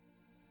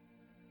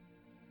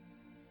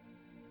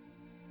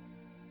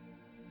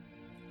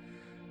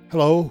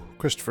Hello,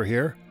 Christopher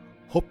here.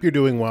 Hope you're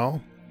doing well.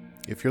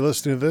 If you're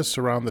listening to this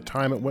around the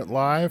time it went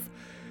live,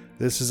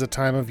 this is a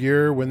time of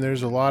year when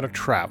there's a lot of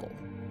travel.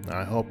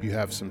 I hope you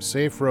have some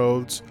safe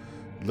roads,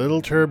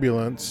 little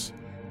turbulence,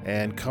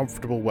 and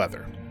comfortable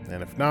weather.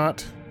 And if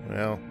not,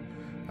 well,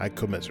 I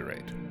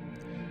commiserate.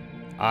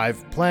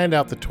 I've planned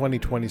out the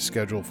 2020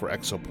 schedule for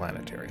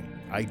Exoplanetary.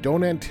 I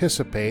don't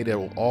anticipate it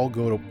will all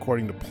go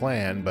according to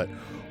plan, but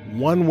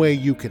one way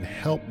you can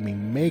help me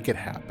make it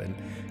happen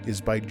is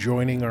by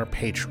joining our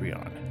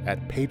Patreon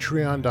at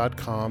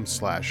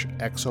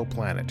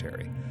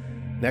patreon.com/exoplanetary.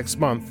 Next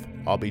month,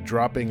 I'll be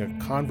dropping a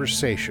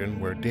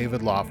conversation where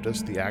David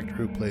Loftus, the actor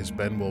who plays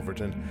Ben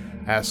Wolverton,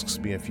 asks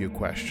me a few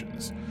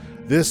questions.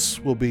 This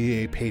will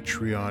be a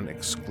Patreon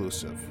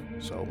exclusive.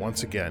 So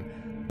once again,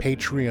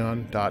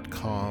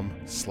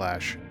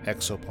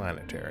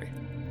 patreon.com/exoplanetary.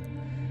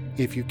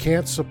 If you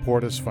can't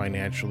support us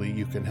financially,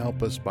 you can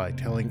help us by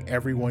telling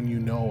everyone you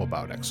know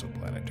about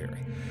Exoplanetary.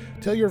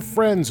 Tell your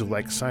friends who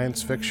like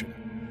science fiction.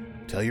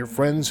 Tell your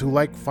friends who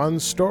like fun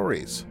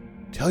stories.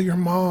 Tell your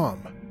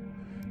mom.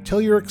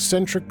 Tell your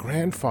eccentric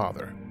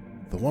grandfather,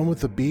 the one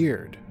with the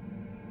beard.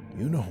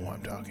 You know who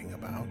I'm talking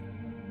about.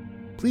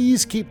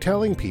 Please keep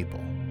telling people.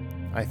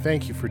 I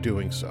thank you for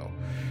doing so.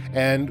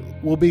 And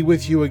we'll be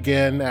with you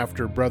again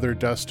after Brother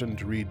Dustin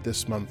to read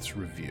this month's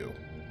review.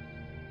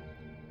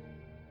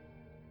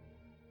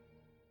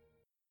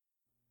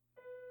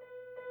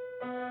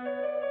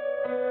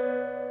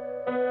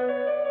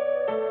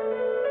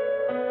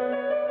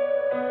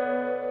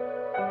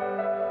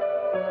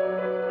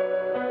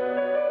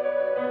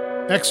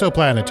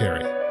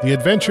 Exoplanetary, the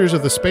adventures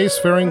of the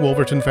spacefaring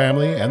Wolverton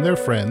family and their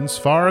friends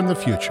far in the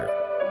future.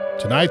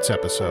 Tonight's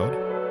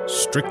episode,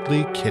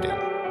 Strictly Kidding.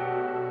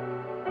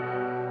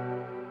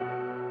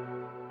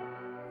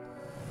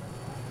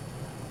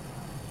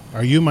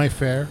 Are you my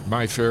fair?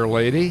 My fair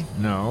lady?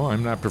 No,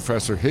 I'm not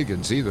Professor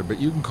Higgins either, but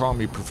you can call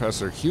me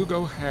Professor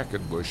Hugo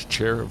Hackenbush,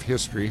 Chair of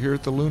History here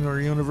at the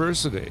Lunar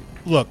University.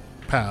 Look,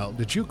 pal,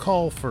 did you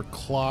call for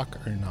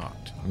clock or not?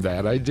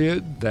 That I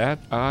did,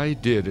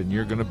 and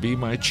you're gonna be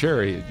my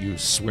chariot, you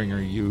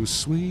swinger, you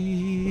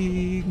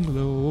swing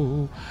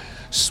low,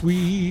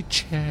 sweet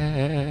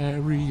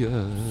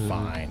chariot.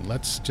 Fine,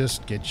 let's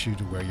just get you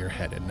to where you're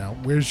headed. Now,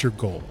 where's your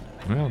goal?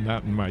 Well,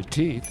 not in my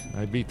teeth.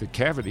 I beat the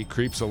cavity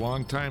creeps a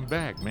long time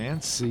back,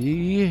 man.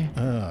 See?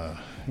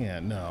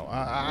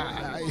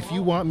 If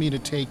you want me to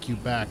take you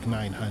back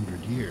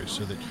 900 years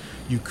so that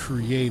you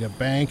create a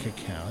bank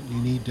account, you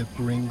need to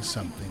bring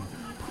something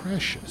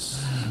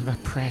precious. The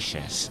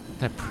precious.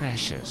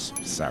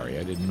 Sorry,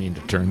 I didn't mean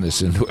to turn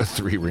this into a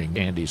 3-ring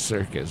Andy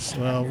circus.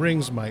 Well,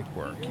 rings might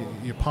work.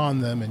 You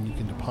pawn them and you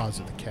can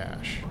deposit the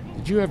cash.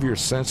 Did you have your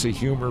sense of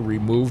humor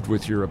removed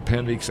with your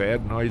appendix,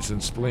 adenoids,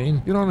 and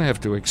spleen? You don't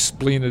have to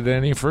explain it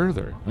any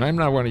further. I'm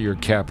not one of your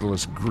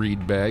capitalist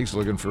greed bags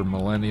looking for a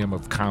millennium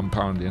of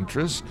compound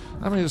interest.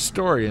 I'm a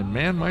historian,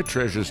 man. My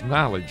treasure's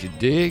knowledge, you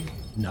dig?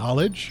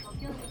 Knowledge?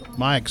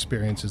 My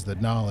experience is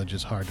that knowledge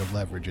is hard to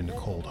leverage into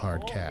cold,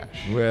 hard cash.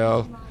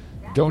 Well,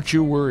 don't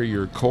you worry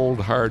your cold,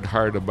 hard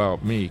heart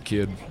about me,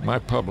 kid. My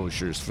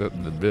publisher's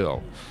fitting the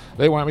bill.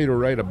 They want me to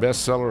write a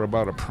bestseller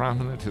about a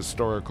prominent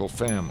historical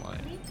family.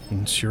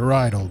 It's your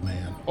right, old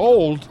man.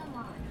 Old?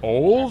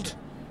 Old?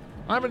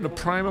 I'm in the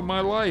prime of my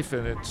life,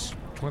 and it's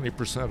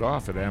 20%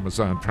 off at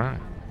Amazon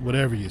Prime.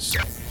 Whatever you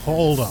say.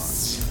 Hold on.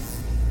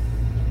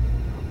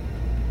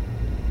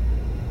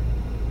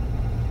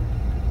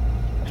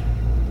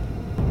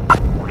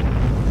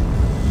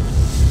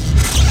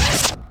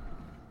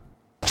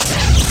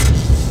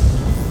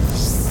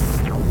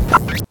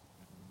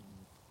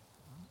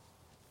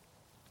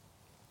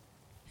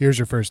 Here's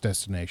your first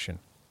destination.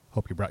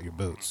 Hope you brought your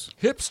boots.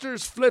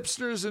 Hipsters,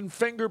 flipsters, and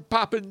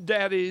finger-popping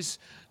daddies,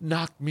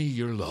 knock me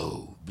your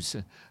lobes.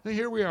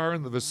 Here we are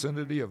in the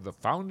vicinity of the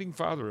founding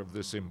father of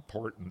this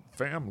important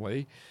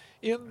family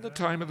in the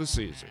time of the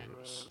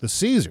Caesars. The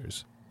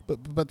Caesars?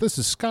 But this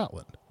is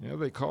Scotland. Yeah,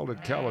 they called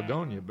it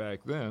Caledonia back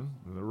then.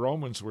 The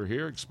Romans were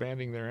here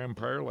expanding their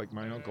empire like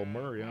my Uncle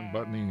Murray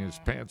unbuttoning his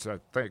pants at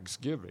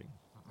Thanksgiving.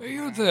 Are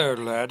you there,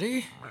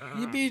 laddie?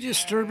 You be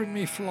disturbing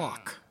me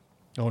flock.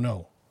 Oh,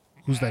 no.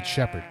 Who's that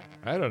shepherd?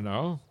 I don't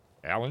know.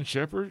 Alan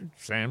Shepard,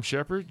 Sam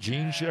Shepard,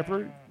 Gene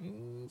Shepard,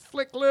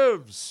 Flick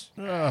lives.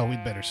 Oh,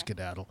 we'd better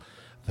skedaddle.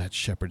 That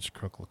shepherd's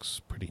crook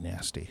looks pretty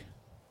nasty.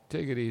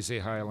 Take it easy,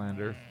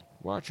 Highlander.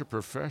 Watch a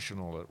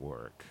professional at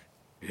work.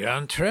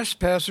 Yon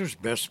trespassers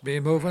best be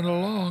moving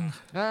along.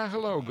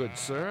 Hello, good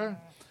sir.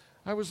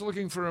 I was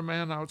looking for a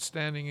man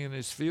outstanding in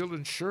his field,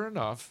 and sure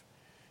enough,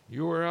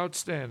 you were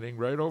outstanding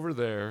right over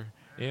there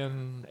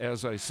in,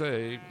 as I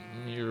say,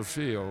 your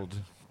field.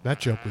 That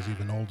joke was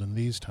even old in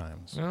these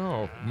times.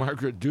 No,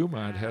 Margaret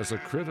Dumont has a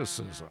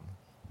criticism.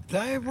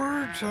 Thy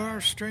words are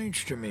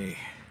strange to me.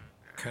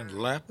 Can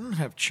Latin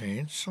have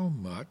changed so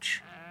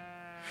much?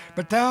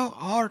 But thou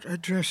art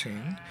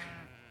addressing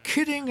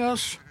Kidding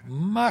Us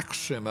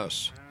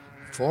Maximus,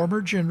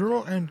 former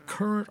general and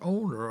current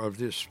owner of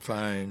this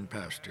fine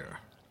pasture.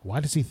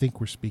 Why does he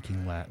think we're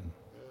speaking Latin?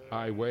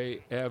 I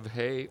way, ev,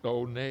 hey,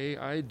 o, nay,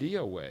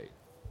 idea way.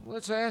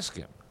 Let's ask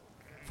him.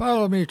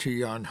 Follow me to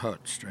yon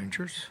hut,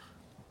 strangers.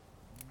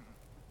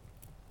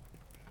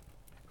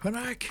 When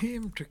I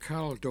came to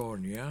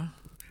Caledonia,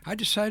 I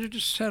decided to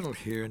settle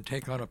here and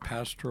take on a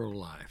pastoral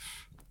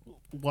life.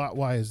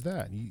 Why is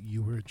that?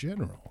 You were a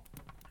general.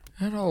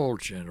 An old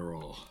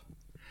general.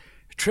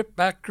 A trip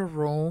back to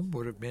Rome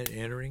would have meant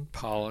entering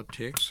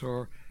politics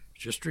or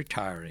just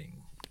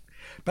retiring.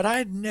 But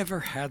I'd never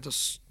had the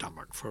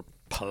stomach for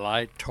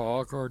polite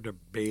talk or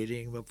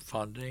debating the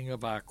funding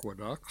of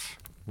aqueducts.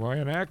 Why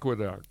an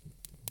aqueduct?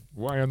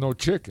 Why no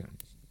chicken?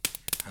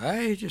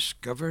 I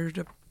discovered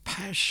a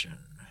passion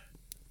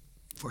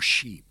for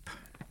sheep.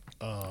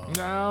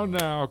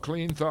 Now,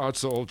 clean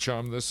thoughts, old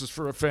chum. This is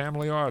for a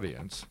family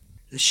audience.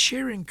 The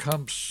shearing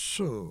comes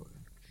soon.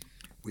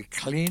 We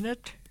clean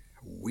it,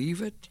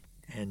 weave it,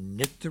 and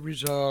knit the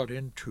result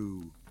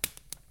into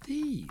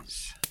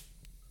these.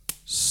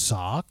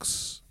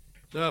 Socks?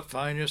 The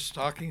finest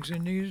stockings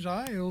in these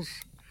aisles.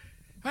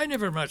 I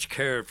never much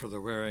cared for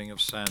the wearing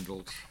of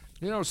sandals.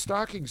 You know,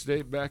 stockings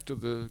date back to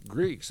the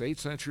Greeks, 8th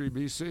century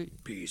BC.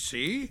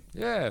 BC?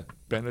 Yeah,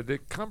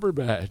 Benedict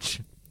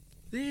Cumberbatch.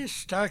 These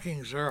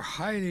stockings are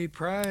highly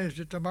prized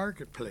at the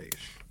marketplace.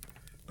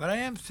 But I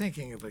am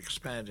thinking of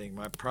expanding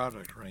my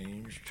product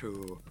range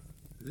to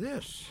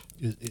this.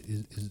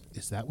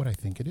 Is that what I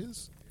think it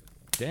is?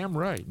 Damn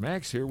right.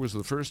 Max here was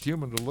the first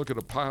human to look at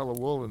a pile of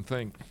wool and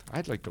think,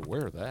 I'd like to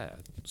wear that.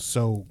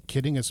 So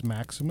Kittingus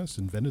Maximus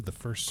invented the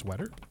first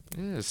sweater?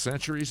 Yeah,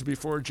 centuries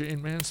before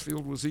Jane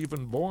Mansfield was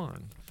even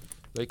born.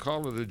 They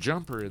call it a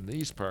jumper in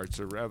these parts,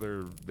 or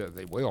rather,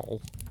 they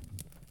will.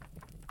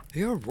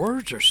 Your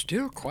words are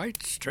still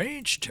quite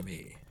strange to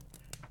me.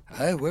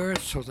 I wear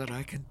it so that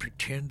I can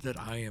pretend that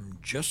I am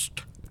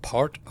just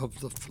part of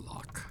the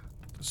flock.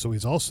 So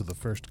he's also the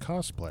first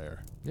cosplayer.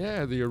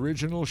 Yeah, the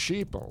original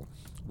sheeple.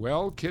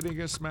 Well,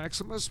 Kittingus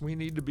Maximus, we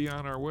need to be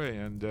on our way,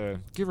 and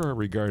give our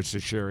regards to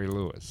Sherry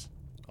Lewis.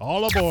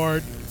 All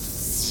aboard!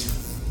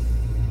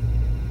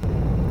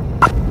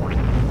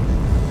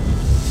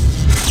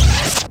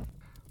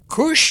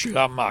 Couche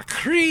la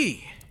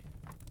macrie!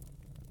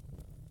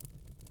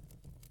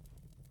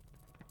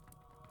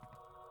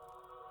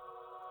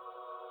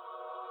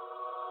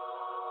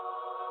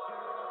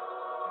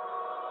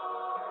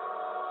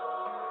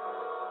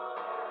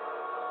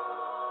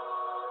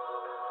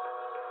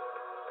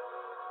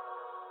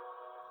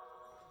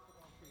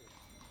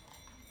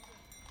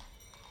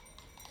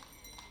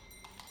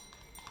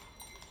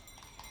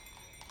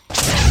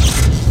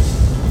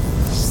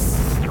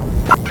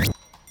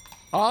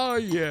 Ah,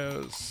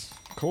 yes.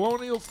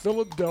 Colonial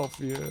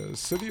Philadelphia,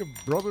 city of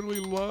brotherly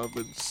love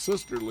and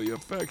sisterly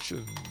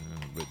affection,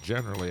 but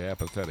generally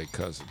apathetic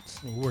cousins.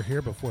 We're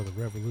here before the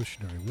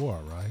Revolutionary War,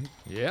 right?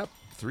 Yep,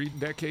 3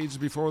 decades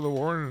before the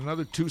war and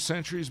another 2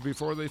 centuries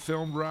before they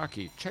filmed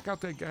Rocky. Check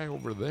out that guy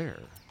over there.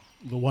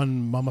 The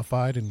one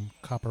mummified in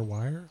copper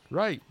wire?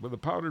 Right, with a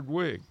powdered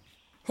wig.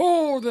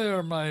 Ho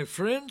there, my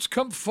friends.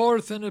 Come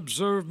forth and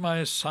observe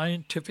my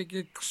scientific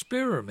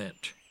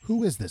experiment.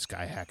 Who is this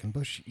guy,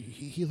 Hackenbush?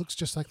 He looks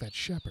just like that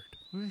shepherd.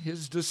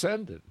 His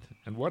descendant.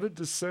 And what a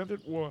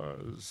descendant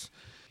was.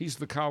 He's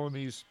the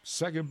colony's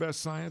 2nd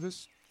best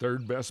scientist,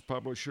 3rd best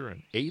publisher,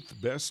 and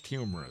 8th best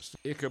humorist.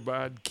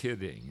 Ichabod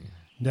Kidding.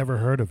 Never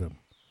heard of him.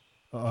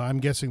 I'm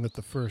guessing that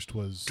the first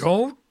was...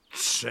 Don't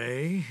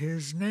say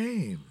his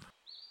name.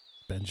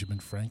 Benjamin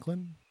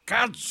Franklin?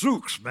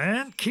 Gadzooks,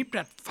 man. Keep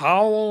that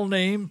foul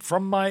name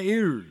from my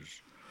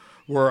ears.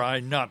 Were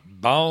I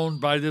not bound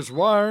by this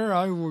wire,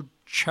 I would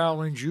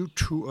challenge you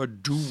to a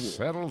duel.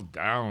 Settle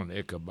down,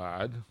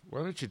 Ichabod.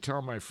 Why don't you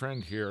tell my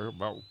friend here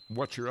about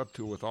what you're up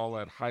to with all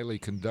that highly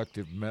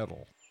conductive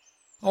metal?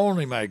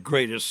 Only my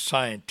greatest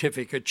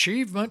scientific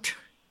achievement.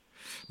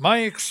 My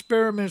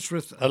experiments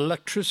with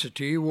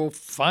electricity will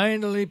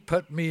finally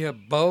put me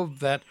above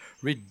that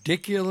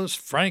ridiculous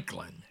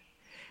Franklin,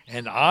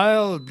 and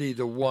I'll be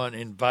the one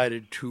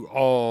invited to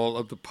all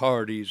of the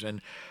parties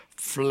and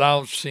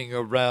flouncing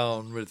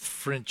around with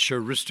French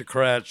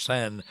aristocrats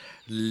and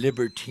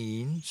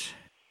libertines.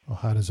 Well,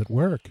 how does it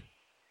work?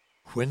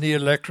 When the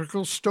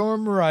electrical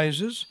storm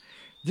rises,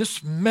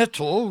 this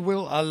metal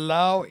will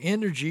allow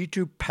energy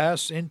to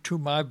pass into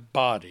my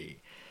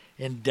body,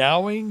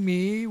 endowing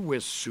me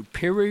with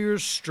superior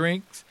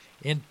strength,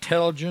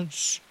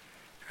 intelligence,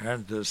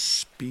 and the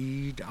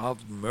speed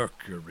of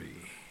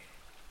Mercury.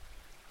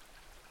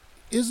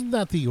 Isn't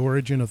that the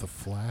origin of the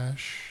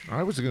Flash?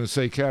 I was going to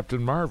say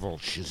Captain Marvel.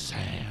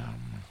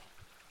 Shazam.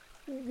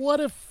 What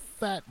if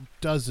that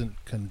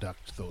doesn't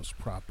conduct those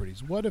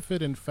properties? What if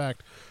it, in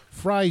fact,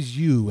 fries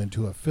you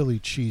into a Philly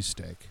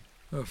cheesesteak?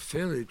 A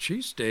Philly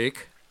cheesesteak?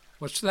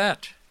 What's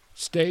that?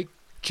 Steak,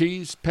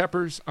 cheese,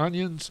 peppers,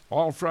 onions,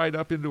 all fried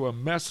up into a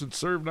mess and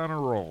served on a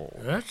roll.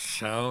 That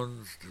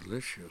sounds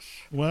delicious.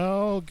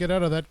 Well, get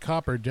out of that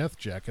copper death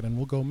jacket and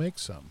we'll go make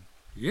some.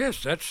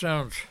 Yes, that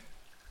sounds...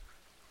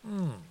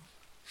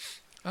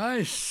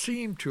 I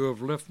seem to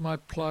have left my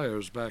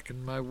pliers back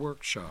in my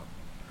workshop.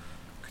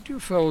 Could you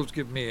fellows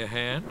give me a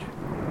hand?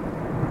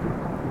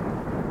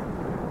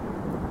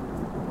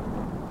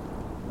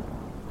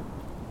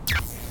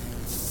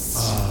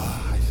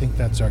 think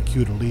that's our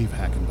cue to leave,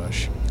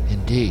 Hackenbush.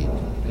 Indeed.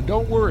 And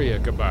don't worry,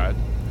 Ichabod.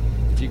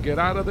 If you get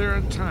out of there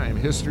in time,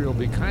 history will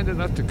be kind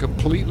enough to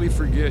completely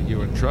forget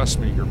you, and trust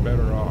me, you're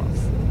better off.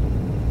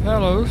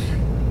 Fellows,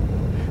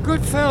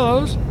 good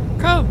fellows,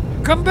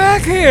 come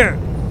back here!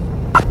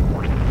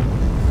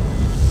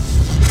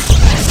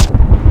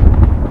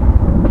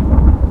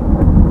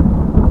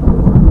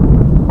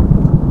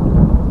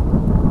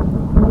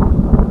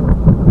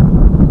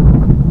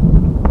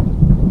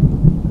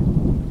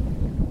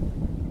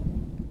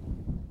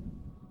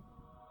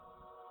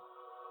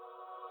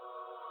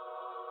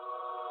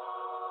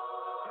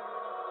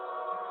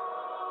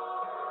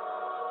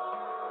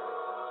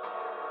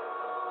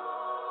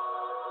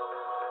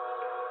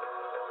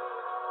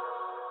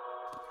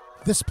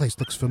 This place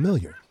looks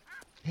familiar.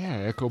 Yeah,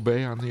 Echo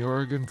Bay on the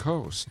Oregon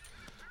coast.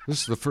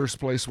 This is the first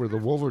place where the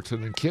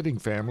Wolverton and Kidding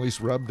families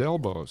rubbed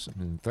elbows,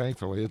 and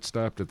thankfully it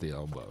stopped at the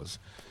elbows.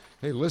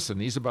 Hey, listen,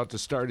 he's about to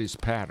start his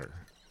patter.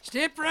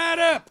 Step right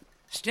up.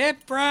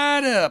 Step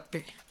right up.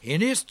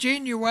 In this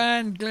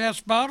genuine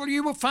glass bottle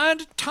you will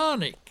find a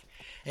tonic,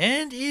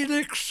 an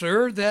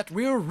elixir that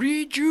will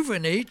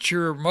rejuvenate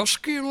your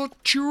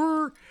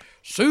musculature,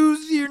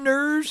 soothe your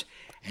nerves,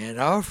 and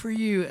offer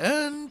you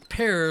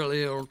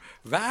unparalleled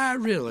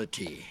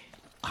virility.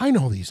 I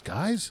know these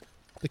guys.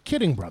 The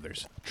Kidding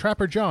brothers,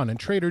 Trapper John and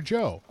Trader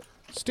Joe.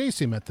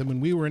 Stacy met them when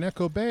we were in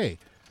Echo Bay.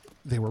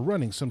 They were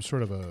running some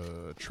sort of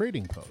a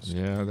trading post.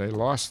 Yeah, they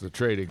lost the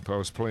trading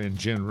post playing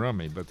gin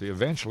rummy, but they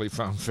eventually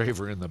found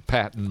favor in the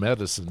patent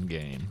medicine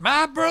game.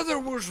 My brother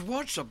was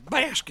once a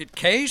basket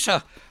case,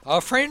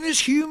 a friendless,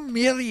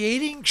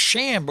 humiliating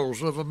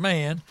shambles of a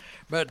man,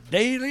 but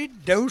daily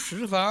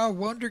doses of our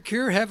wonder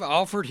cure have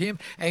offered him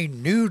a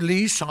new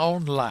lease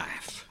on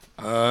life.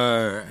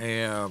 I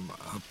am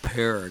a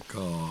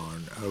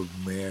paragon of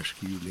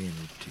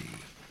masculinity.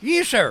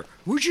 Yes, sir.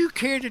 Would you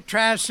care to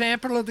try a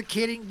sample of the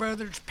Kidding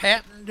Brothers'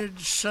 patented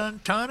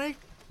sun tonic?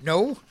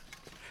 No?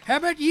 How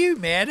about you,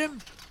 madam?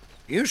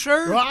 You,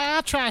 sir? Well,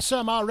 I'll try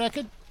some, I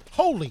reckon.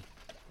 Holy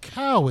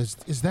cow,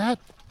 is that?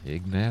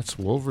 Ignatz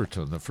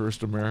Wolverton, the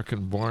first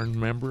American-born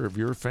member of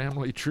your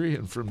family tree,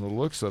 and from the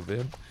looks of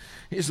him,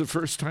 he's the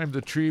first time the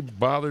tree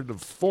bothered to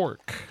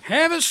fork.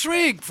 Have a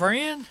swig,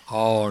 friend.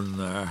 On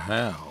the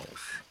house.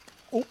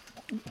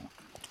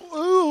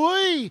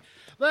 Ooh-wee!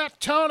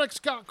 That tonic's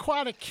got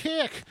quite a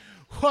kick.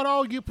 What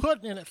all you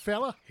putting in it,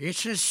 fella?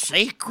 It's a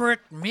secret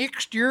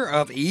mixture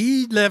of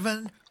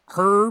 11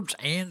 herbs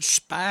and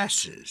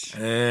spices.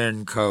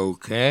 And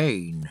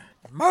cocaine.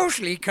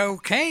 Mostly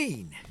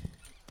cocaine.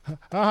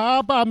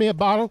 I'll buy me a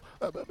bottle.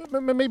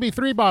 Maybe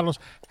 3 bottles.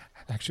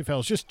 Actually,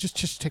 fellas,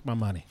 just take my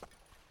money.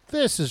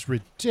 This is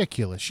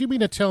ridiculous. You mean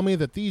to tell me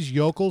that these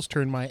yokels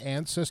turned my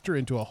ancestor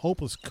into a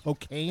hopeless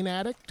cocaine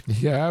addict?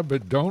 Yeah,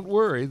 but don't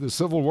worry. The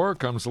Civil War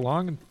comes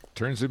along and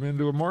turns him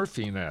into a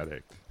morphine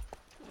addict.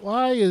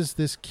 Why is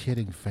this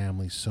Kidding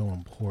family so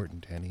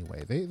important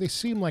anyway? They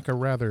seem like a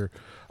rather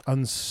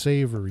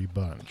unsavory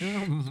bunch. You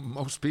know,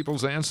 most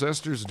people's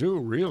ancestors do,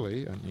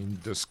 really. I mean,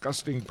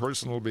 disgusting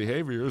personal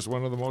behavior is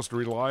one of the most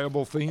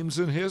reliable themes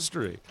in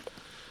history.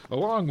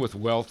 Along with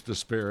wealth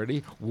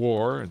disparity,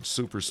 war, and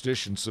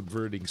superstition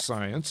subverting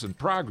science and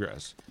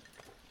progress.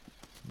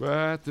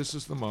 But this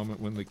is the moment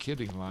when the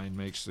Kidding line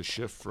makes the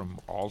shift from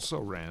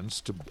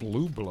also-rans to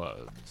blue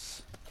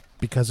bloods.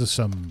 Because of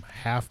some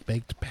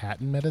half-baked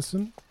patent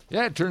medicine?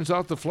 Yeah, it turns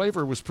out the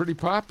flavor was pretty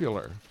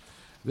popular.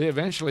 They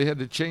eventually had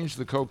to change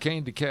the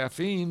cocaine to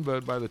caffeine,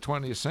 but by the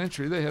 20th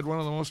century, they had one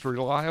of the most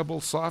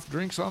reliable soft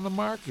drinks on the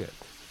market.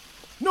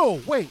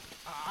 No, wait.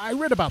 I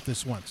read about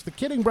this once. The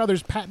Kidding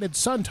brothers' patented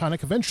sun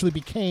tonic eventually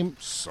became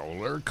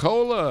Solar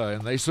Cola,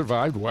 and they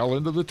survived well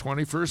into the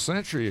 21st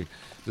century,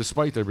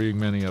 despite there being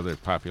many other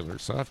popular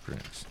soft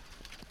drinks.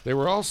 They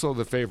were also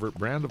the favorite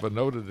brand of a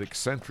noted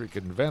eccentric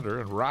inventor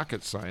and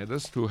rocket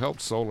scientist who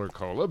helped Solar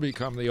Cola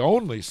become the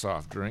only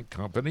soft drink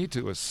company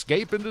to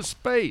escape into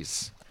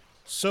space.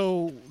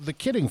 So, the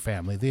Kidding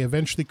family, they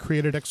eventually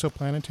created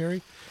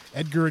Exoplanetary.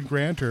 Edgar and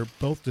Grant are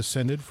both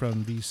descended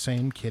from these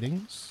same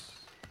Kiddings.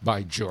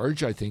 By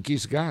George, I think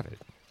he's got it.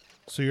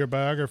 So your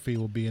biography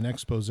will be an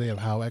expose of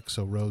how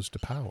Exo rose to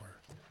power.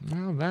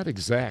 Well, not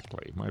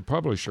exactly. My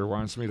publisher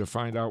wants me to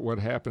find out what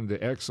happened to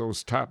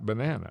Exo's top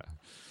banana.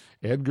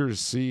 Edgar's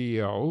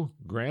CEO,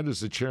 Grant is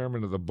the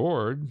chairman of the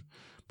board,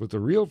 but the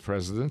real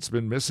president's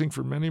been missing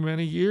for many,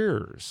 many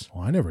years.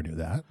 Oh, I never knew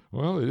that.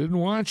 Well, they didn't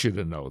want you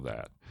to know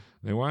that.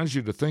 They wanted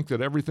you to think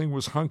that everything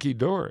was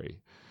hunky-dory.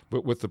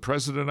 But with the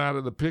president out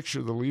of the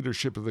picture, the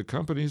leadership of the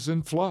company's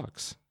in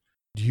flux.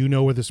 Do you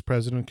know where this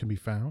president can be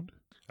found?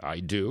 I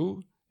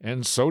do,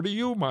 and so do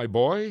you, my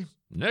boy.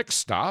 Next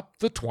stop,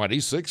 the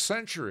 26th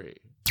century.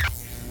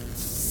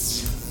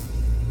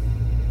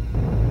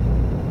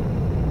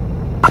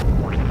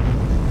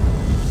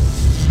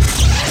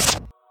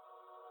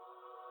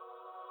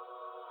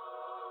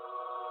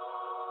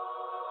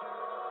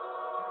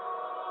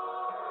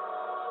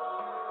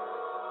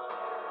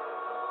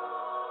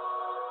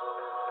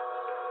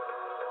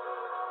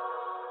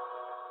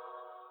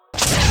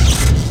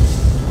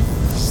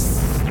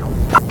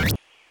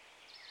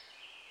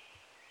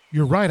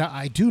 You're right,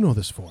 I do know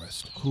this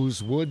forest.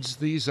 Whose woods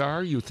these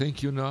are, you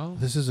think you know?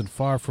 This isn't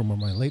far from where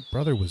my late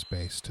brother was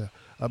based,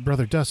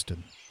 Brother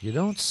Dustin. You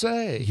don't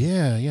say.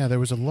 Yeah, there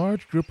was a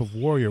large group of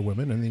warrior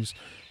women and these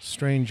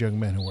strange young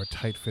men who wore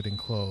tight-fitting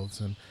clothes,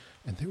 and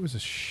there was a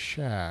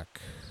shack.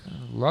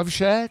 Love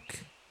Shack?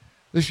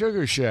 The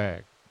Sugar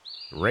Shack?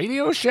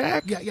 Radio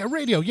Shack? Yeah,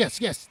 radio, yes,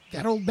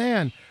 that old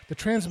man, the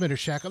transmitter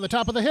shack on the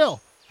top of the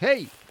hill.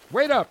 Hey,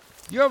 wait up!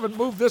 You haven't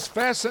moved this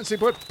fast since he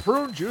put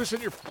prune juice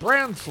in your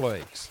bran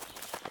flakes.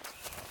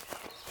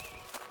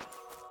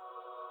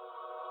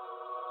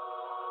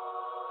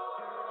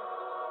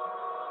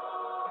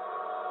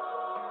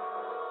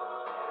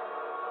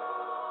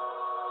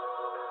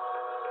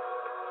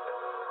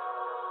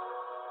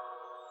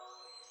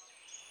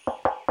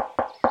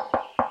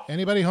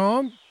 Anybody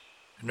home?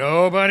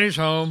 Nobody's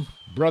home.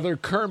 Brother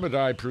Kermit,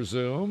 I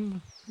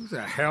presume. Who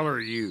the hell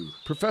are you?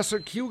 Professor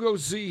Hugo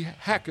Z.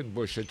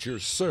 Hackenbush at your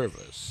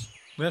service.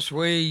 Best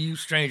way you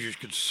strangers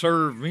could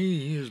serve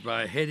me is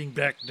by heading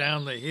back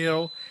down the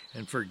hill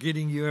and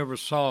forgetting you ever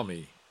saw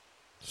me.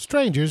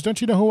 Strangers,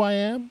 don't you know who I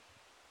am?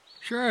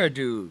 Sure I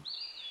do.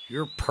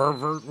 You're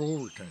Pervert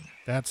Wolverton.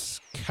 That's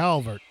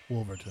Calvert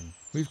Wolverton.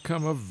 We've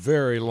come a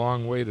very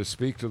long way to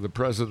speak to the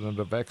president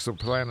of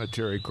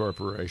Exoplanetary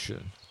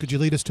Corporation. Could you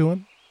lead us to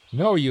him?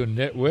 No, you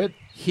nitwit.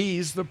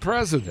 He's the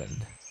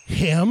president.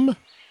 Him?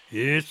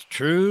 It's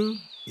true.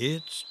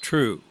 It's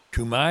true.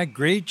 To my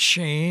great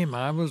shame,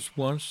 I was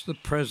once the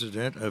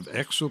president of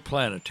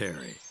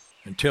Exoplanetary,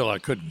 until I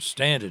couldn't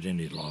stand it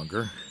any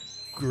longer.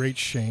 Great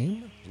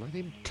shame? Let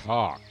him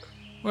talk.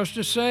 What's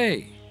to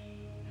say?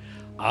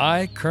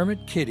 I,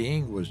 Kermit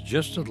Kidding, was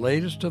just the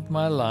latest of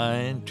my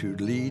line to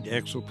lead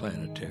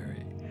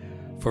Exoplanetary.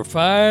 For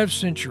 5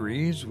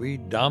 centuries, we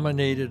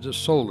dominated the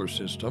solar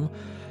system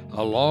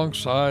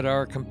alongside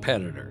our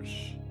competitors.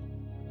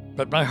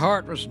 But my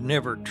heart was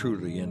never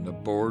truly in the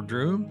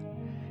boardroom,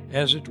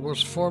 as it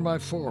was for my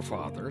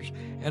forefathers,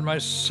 and my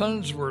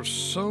sons were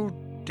so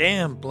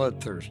damn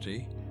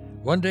bloodthirsty.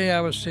 One day I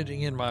was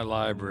sitting in my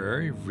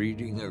library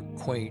reading a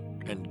quaint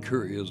and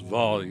curious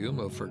volume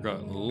of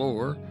forgotten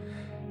lore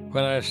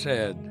when I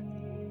said,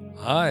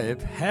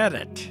 "I've had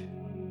it."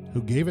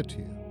 Who gave it to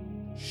you?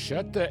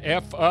 Shut the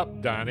F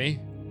up, Donnie.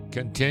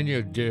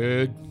 Continue,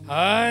 dude.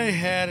 I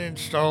had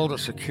installed a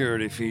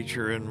security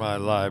feature in my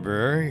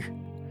library.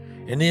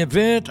 In the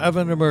event of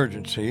an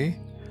emergency,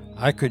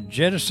 I could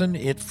jettison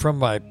it from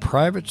my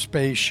private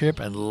spaceship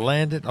and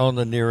land it on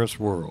the nearest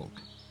world.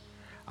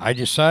 I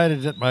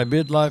decided that my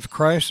midlife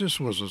crisis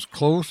was as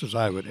close as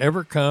I would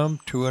ever come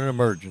to an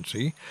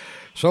emergency,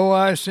 so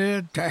I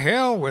said, to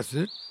hell with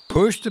it,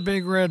 pushed the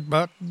big red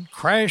button,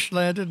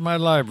 crash-landed my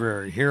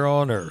library here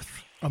on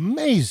Earth.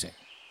 Amazing.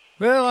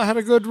 Well, I had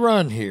a good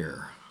run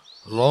here,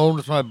 alone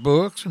with my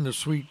books and the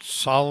sweet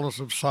solace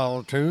of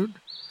solitude.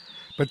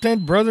 But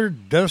then Brother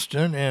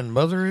Dustin and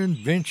Mother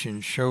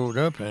Invention showed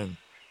up, and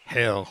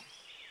hell,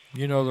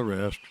 you know the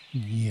rest.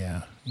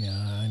 Yeah,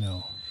 I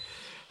know.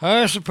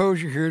 I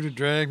suppose you're here to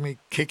drag me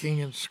kicking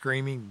and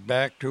screaming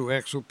back to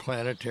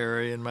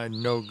Exoplanetary and my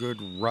no-good,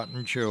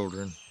 rotten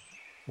children.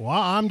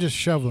 Well, I'm just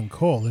shoveling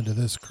coal into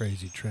this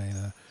crazy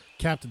train.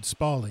 Captain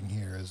Spaulding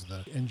here is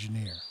the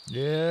engineer.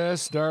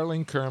 Yes,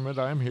 darling Kermit,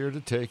 I'm here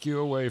to take you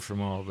away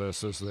from all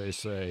this, as they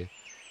say,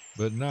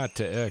 but not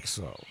to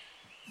Exo.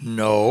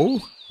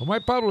 No? Well, my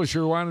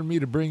publisher wanted me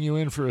to bring you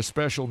in for a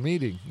special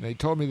meeting. They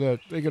told me that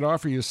they could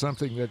offer you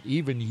something that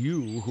even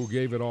you, who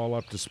gave it all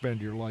up to spend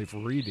your life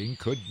reading,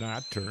 could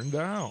not turn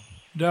down.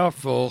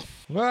 Doubtful.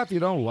 Well, if you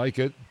don't like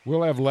it,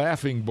 we'll have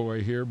Laughing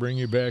Boy here bring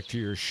you back to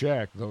your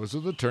shack. Those are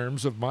the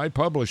terms of my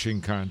publishing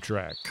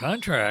contract.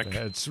 Contract?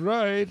 That's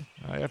right.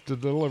 I have to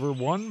deliver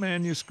 1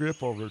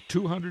 manuscript over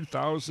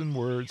 200,000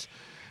 words,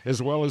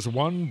 as well as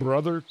 1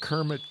 Brother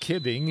Kermit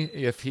Kidding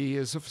if he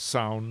is of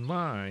sound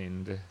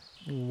mind.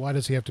 Why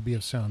does he have to be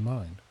of sound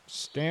mind?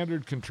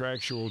 Standard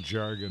contractual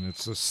jargon.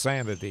 It's a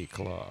sanity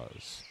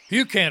clause.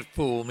 You can't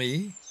fool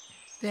me.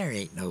 There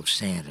ain't no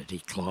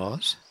sanity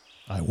clause.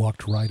 I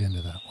walked right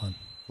into that one.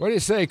 What do you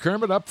say,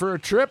 Kermit? Up for a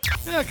trip?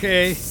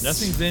 Okay,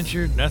 nothing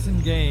ventured,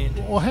 nothing gained.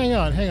 Well, hang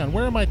on.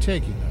 Where am I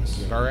taking us?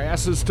 Get our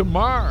asses to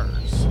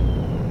Mars.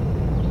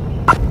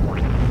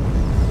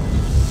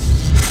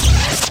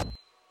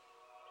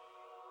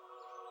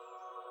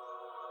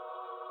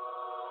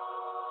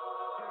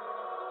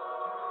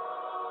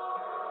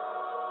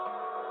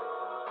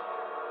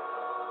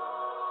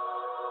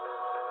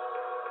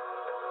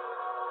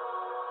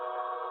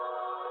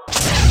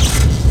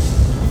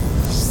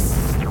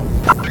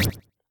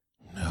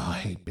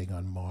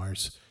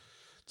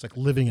 It's like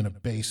living in a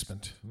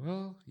basement.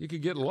 Well, you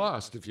could get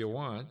lost if you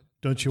want.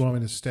 Don't you want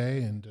me to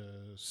stay and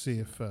see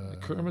if...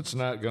 Kermit's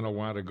not going to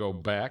want to go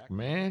back,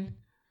 man.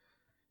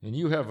 And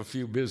you have a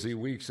few busy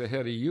weeks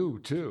ahead of you,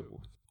 too.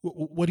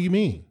 What do you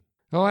mean?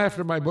 Well,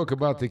 after my book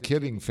about the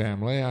Kidding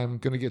family, I'm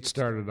going to get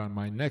started on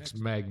my next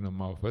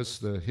magnum opus,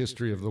 the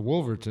history of the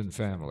Wolverton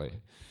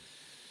family.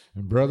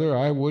 And, brother,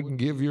 I wouldn't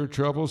give your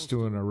troubles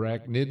to an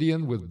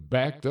arachnidian with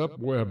backed-up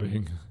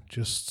webbing.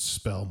 Just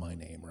spell my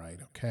name right,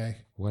 okay?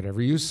 Whatever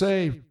you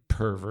say,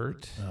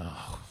 pervert.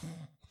 Oh.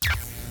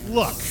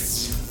 Look,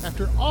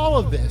 after all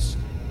of this,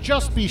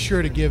 just be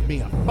sure to give me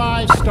a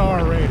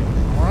 5-star rating,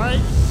 all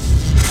right?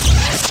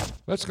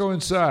 Let's go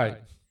inside.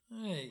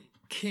 I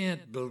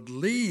can't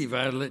believe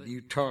I let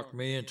you talk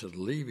me into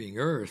leaving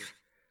Earth.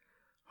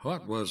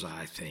 What was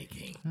I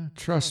thinking?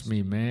 Trust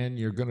me, man,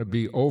 you're going to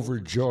be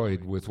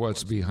overjoyed with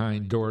what's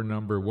behind door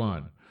number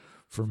 1.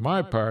 For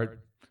my part,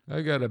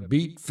 I got to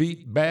beat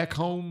feet back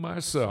home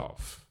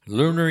myself.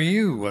 Lunar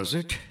U, was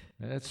it?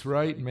 That's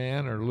right,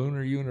 man, or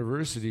Lunar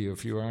University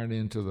if you aren't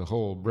into the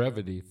whole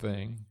brevity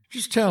thing.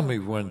 Just tell me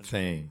one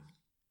thing.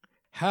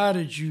 How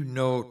did you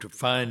know to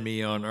find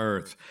me on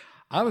Earth?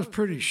 I was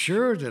pretty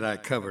sure that I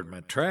covered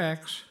my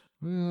tracks.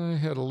 Well, I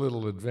had a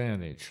little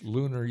advantage.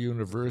 Lunar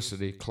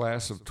University,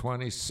 class of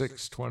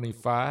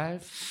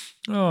 2625.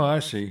 Oh, I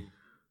see.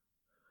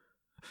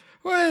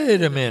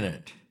 Wait a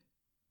minute.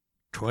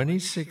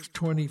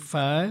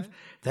 2625?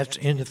 That's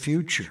in the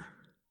future.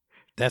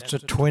 That's the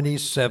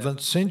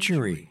 27th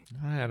century.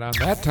 And on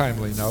that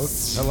timely note,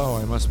 hello,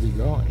 I must be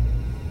going.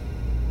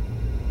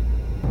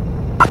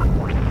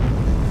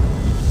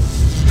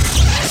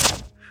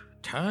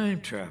 Time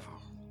travel?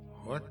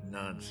 What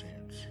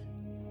nonsense.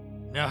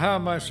 Now, how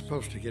am I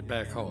supposed to get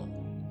back home?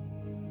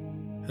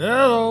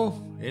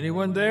 Hello?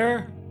 Anyone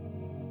there?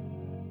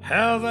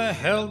 How the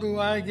hell do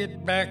I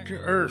get back to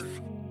Earth?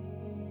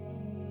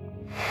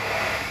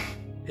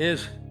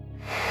 Is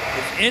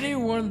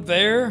anyone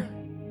there?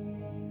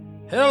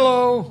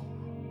 Hello?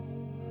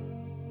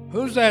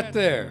 Who's that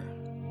there?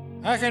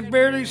 I can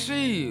barely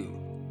see you.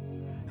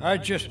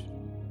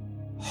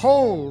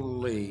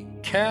 Holy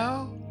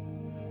cow!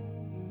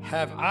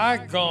 Have I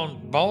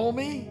gone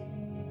balmy?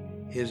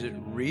 Is it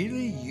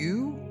really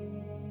you?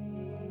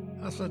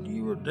 I thought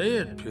you were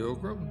dead,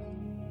 Pilgrim.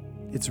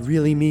 It's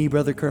really me,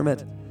 Brother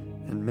Kermit.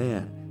 And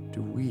man,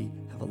 do we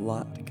have a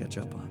lot to catch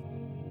up on.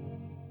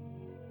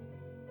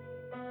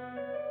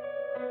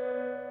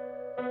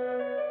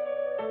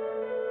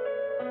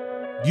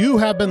 You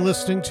have been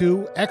listening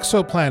to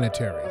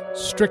Exoplanetary,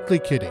 Strictly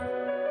Kidding,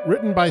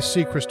 written by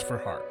C. Christopher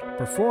Hart,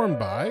 performed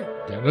by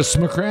Dennis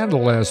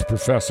McCrandle as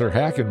Professor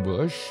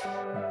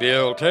Hackenbush.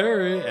 Bill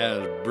Terry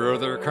as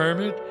Brother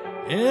Kermit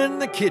in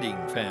the Kidding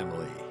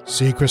Family.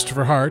 C.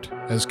 Christopher Hart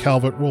as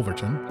Calvert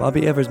Wolverton.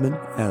 Bobby Eversman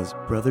as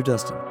Brother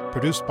Dustin.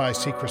 Produced by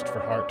C. Christopher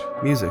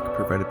Hart. Music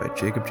provided by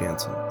Jacob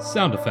Jansen.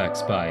 Sound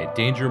effects by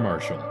Danger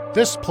Marshall.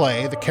 This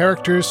play, the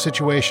characters,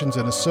 situations,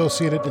 and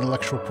associated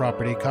intellectual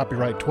property,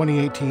 copyright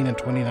 2018 and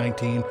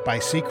 2019 by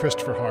C.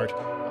 Christopher Hart,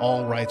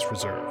 all rights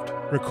reserved.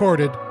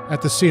 Recorded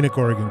at the scenic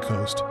Oregon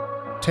coast.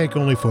 Take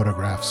only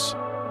photographs.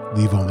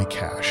 Leave only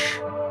cash.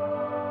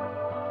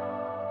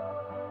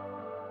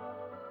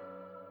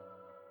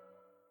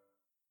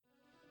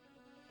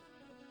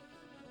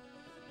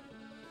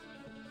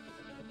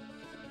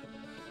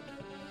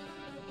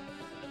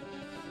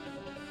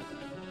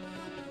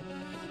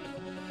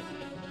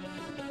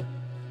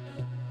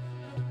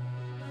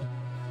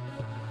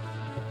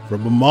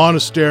 From a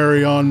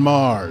monastery on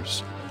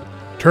Mars.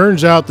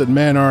 Turns out that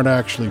men aren't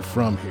actually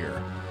from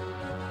here.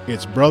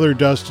 It's Brother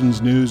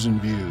Dustin's News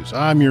and Views.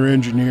 I'm your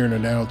engineer and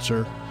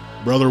announcer,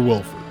 Brother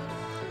Wilford.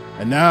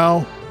 And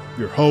now,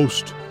 your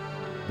host,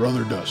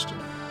 Brother Dustin.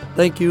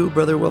 Thank you,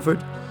 Brother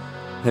Wilford.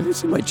 Have you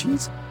seen my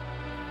cheese?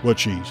 What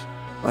cheese?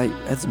 I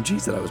had some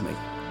cheese that I was making.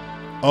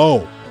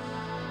 Oh,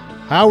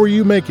 how are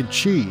you making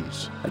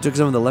cheese? I took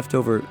some of the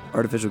leftover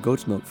artificial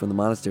goat's milk from the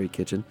monastery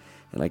kitchen,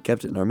 and I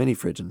kept it in our mini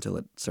fridge until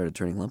it started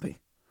turning lumpy.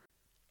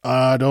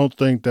 I don't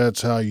think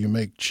that's how you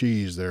make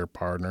cheese there,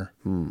 partner.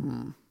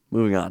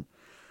 Moving on.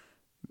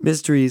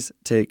 Mysteries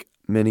take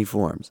many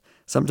forms.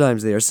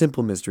 Sometimes they are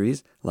simple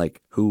mysteries,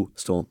 like who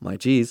stole my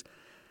cheese.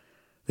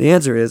 The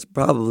answer is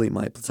probably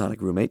my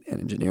platonic roommate and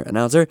engineer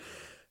announcer,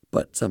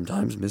 but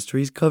sometimes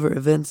mysteries cover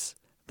events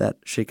that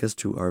shake us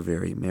to our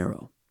very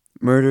marrow.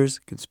 Murders,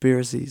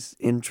 conspiracies,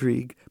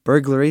 intrigue,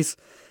 burglaries.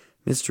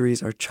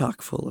 Mysteries are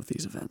chock full of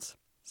these events.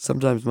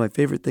 Sometimes my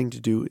favorite thing to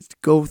do is to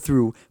go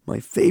through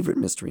my favorite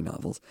mystery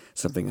novels,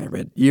 something I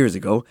read years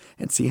ago,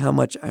 and see how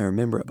much I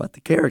remember about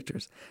the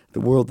characters, the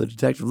world the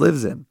detective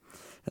lives in,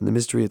 and the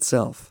mystery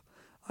itself.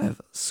 I have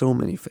so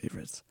many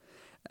favorites.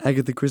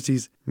 Agatha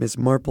Christie's Miss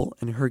Marple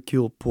and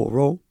Hercule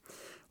Poirot,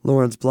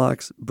 Lawrence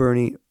Block's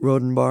Bernie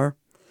Rodenbar,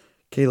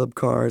 Caleb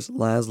Carr's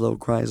Laszlo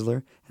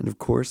Chrysler, and of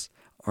course,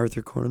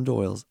 Arthur Conan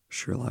Doyle's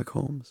Sherlock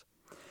Holmes.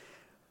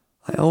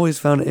 I always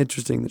found it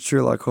interesting that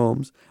Sherlock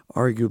Holmes,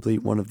 arguably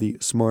one of the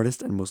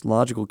smartest and most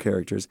logical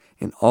characters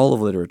in all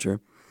of literature,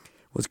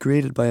 was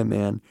created by a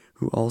man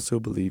who also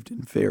believed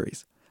in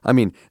fairies. I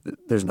mean,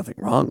 there's nothing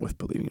wrong with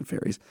believing in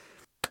fairies.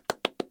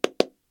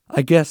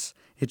 I guess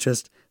it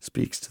just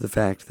speaks to the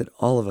fact that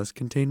all of us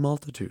contain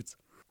multitudes.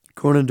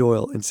 Conan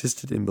Doyle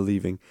insisted in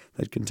believing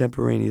that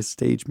contemporaneous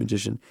stage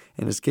magician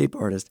and escape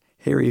artist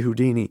Harry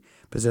Houdini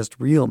possessed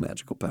real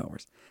magical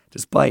powers,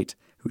 despite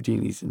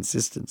Houdini's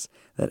insistence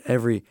that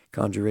every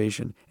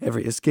conjuration,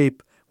 every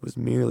escape was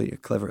merely a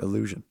clever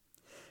illusion.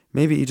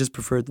 Maybe he just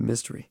preferred the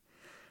mystery.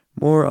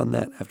 More on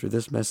that after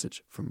this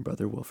message from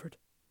Brother Wilford.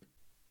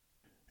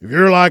 If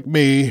you're like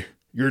me,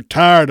 you're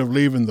tired of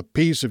leaving the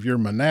peace of your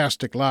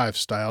monastic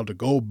lifestyle to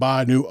go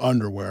buy new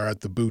underwear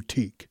at the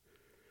boutique.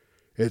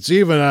 It's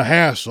even a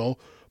hassle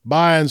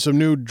buying some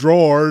new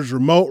drawers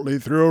remotely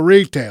through a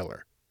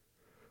retailer.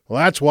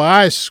 Well, that's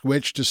why I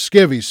switched to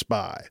Skivvy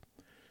Spy.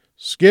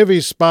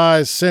 Skivvy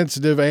Spy's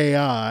sensitive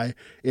AI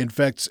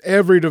infects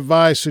every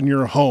device in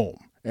your home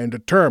and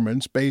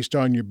determines, based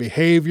on your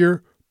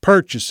behavior,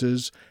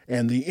 purchases,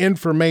 and the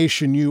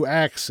information you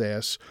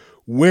access,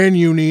 when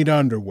you need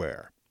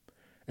underwear,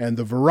 and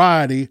the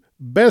variety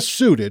best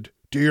suited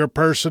to your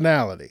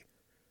personality.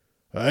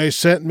 They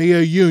sent me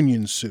a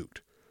union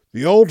suit,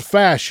 the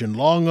old-fashioned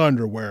long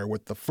underwear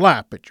with the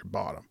flap at your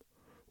bottom.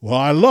 Well,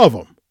 I love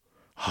them.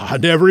 I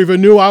never even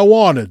knew I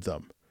wanted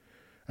them,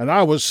 and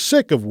I was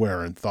sick of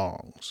wearing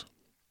thongs.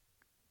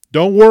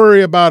 Don't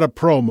worry about a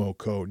promo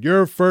code.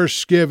 Your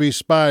first Skivvy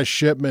Spy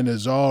shipment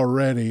is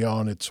already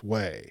on its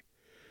way.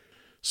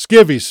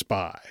 Skivvy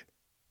Spy.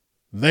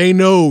 They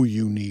know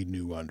you need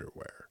new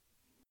underwear.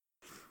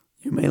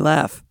 You may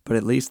laugh, but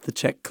at least the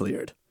check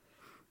cleared.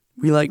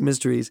 We like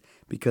mysteries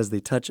because they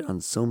touch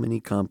on so many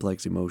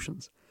complex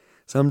emotions.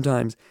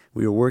 Sometimes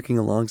we are working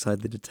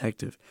alongside the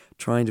detective,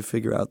 trying to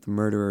figure out the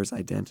murderer's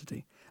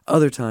identity.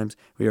 Other times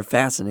we are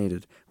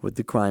fascinated with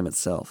the crime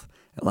itself,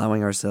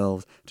 allowing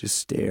ourselves to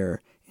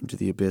stare into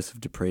the abyss of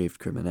depraved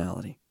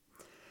criminality.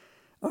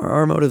 Are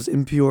our motives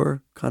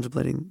impure,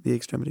 contemplating the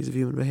extremities of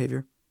human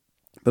behavior?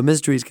 But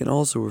mysteries can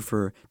also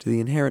refer to the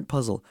inherent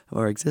puzzle of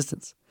our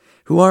existence.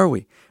 Who are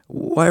we?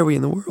 Why are we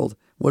in the world?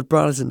 What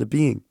brought us into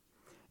being?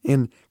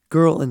 In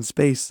Girl in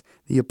Space,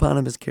 the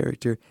eponymous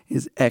character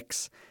is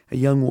X, a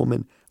young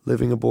woman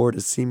living aboard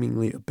a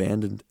seemingly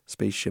abandoned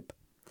spaceship.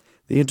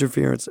 The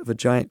interference of a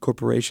giant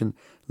corporation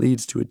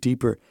leads to a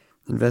deeper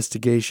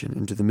investigation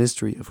into the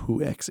mystery of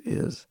who X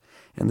is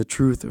and the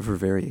truth of her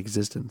very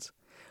existence.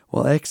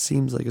 While X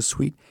seems like a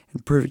sweet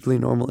and perfectly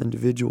normal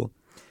individual,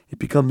 it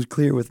becomes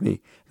clear with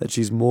me that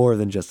she's more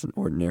than just an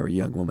ordinary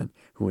young woman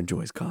who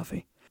enjoys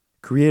coffee.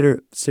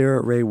 Creator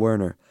Sarah Ray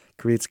Werner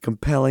creates a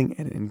compelling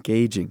and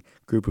engaging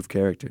group of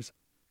characters.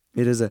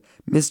 It is a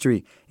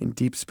mystery in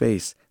deep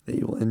space that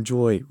you will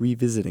enjoy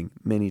revisiting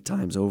many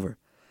times over,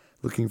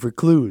 looking for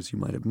clues you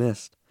might have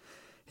missed.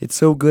 It's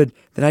so good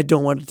that I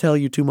don't want to tell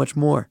you too much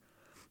more.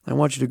 I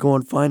want you to go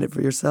and find it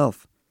for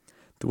yourself.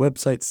 The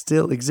website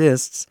still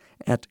exists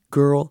at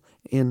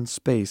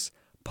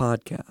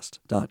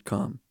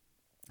girlinspacepodcast.com.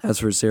 As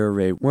for Sarah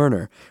Ray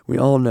Werner, we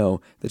all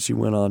know that she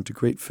went on to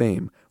great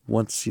fame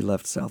once she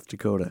left South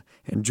Dakota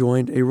and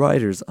joined a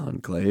writer's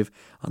enclave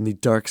on the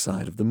dark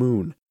side of the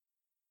moon.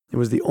 It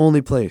was the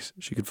only place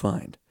she could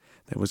find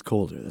that was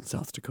colder than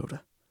South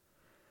Dakota.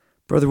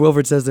 Brother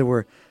Wilford says that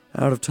we're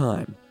out of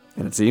time,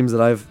 and it seems that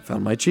I've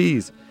found my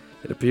cheese.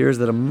 It appears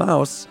that a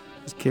mouse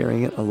is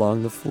carrying it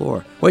along the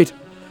floor. Wait,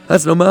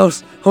 that's no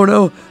mouse. Oh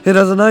no, it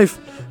has a knife.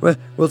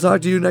 We'll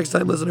talk to you next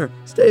time, listener.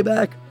 Stay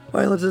back.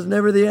 Violence is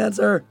never the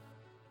answer.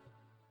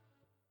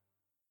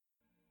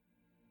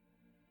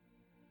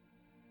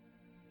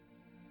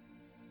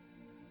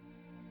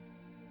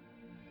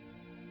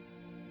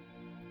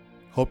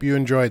 Hope you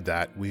enjoyed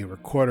that. We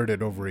recorded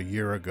it over a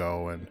year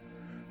ago, and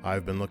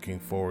I've been looking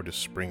forward to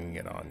springing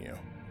it on you.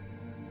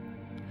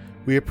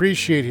 We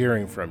appreciate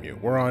hearing from you.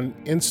 We're on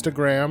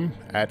Instagram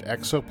at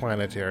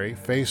Exoplanetary,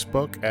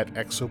 Facebook at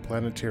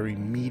Exoplanetary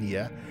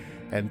Media,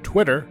 and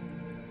Twitter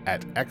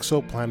at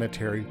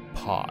Exoplanetary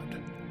Pod.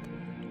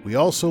 We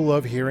also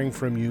love hearing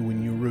from you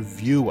when you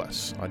review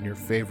us on your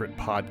favorite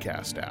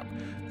podcast app.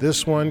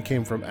 This one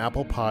came from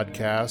Apple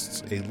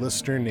Podcasts, a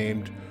listener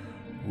named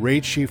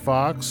Rachie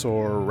Fox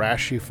or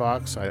Rashi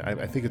Fox,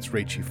 I think it's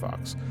Rachie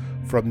Fox,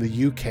 from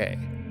the UK.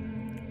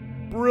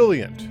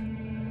 Brilliant,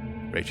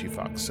 Rachie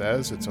Fox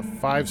says. It's a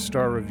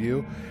 5-star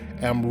review.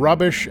 Am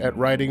rubbish at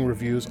writing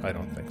reviews? I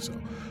don't think so.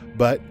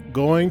 But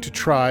going to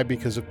try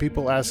because of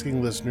people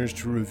asking listeners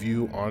to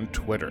review on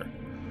Twitter.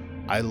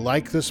 I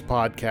like this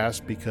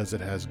podcast because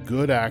it has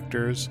good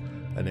actors,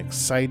 an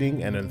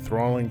exciting and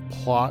enthralling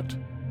plot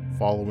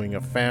following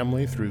a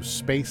family through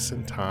space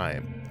and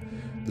time.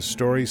 The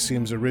story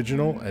seems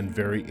original and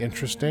very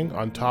interesting.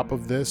 On top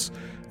of this,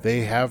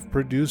 they have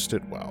produced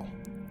it well.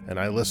 And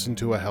I listen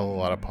to a hell of a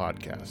lot of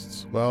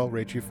podcasts. Well,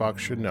 Rachie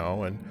Fox should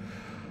know, and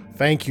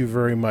thank you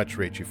very much,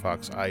 Rachie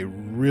Fox. I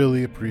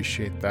really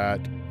appreciate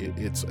that.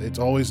 It's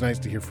always nice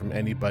to hear from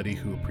anybody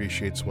who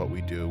appreciates what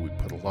we do. We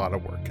put a lot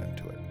of work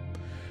into it.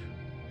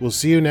 We'll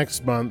see you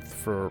next month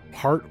for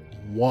part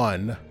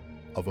 1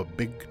 of a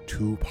big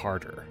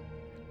 2-parter.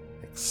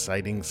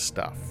 Exciting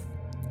stuff.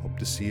 Hope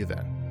to see you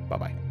then.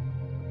 Bye-bye.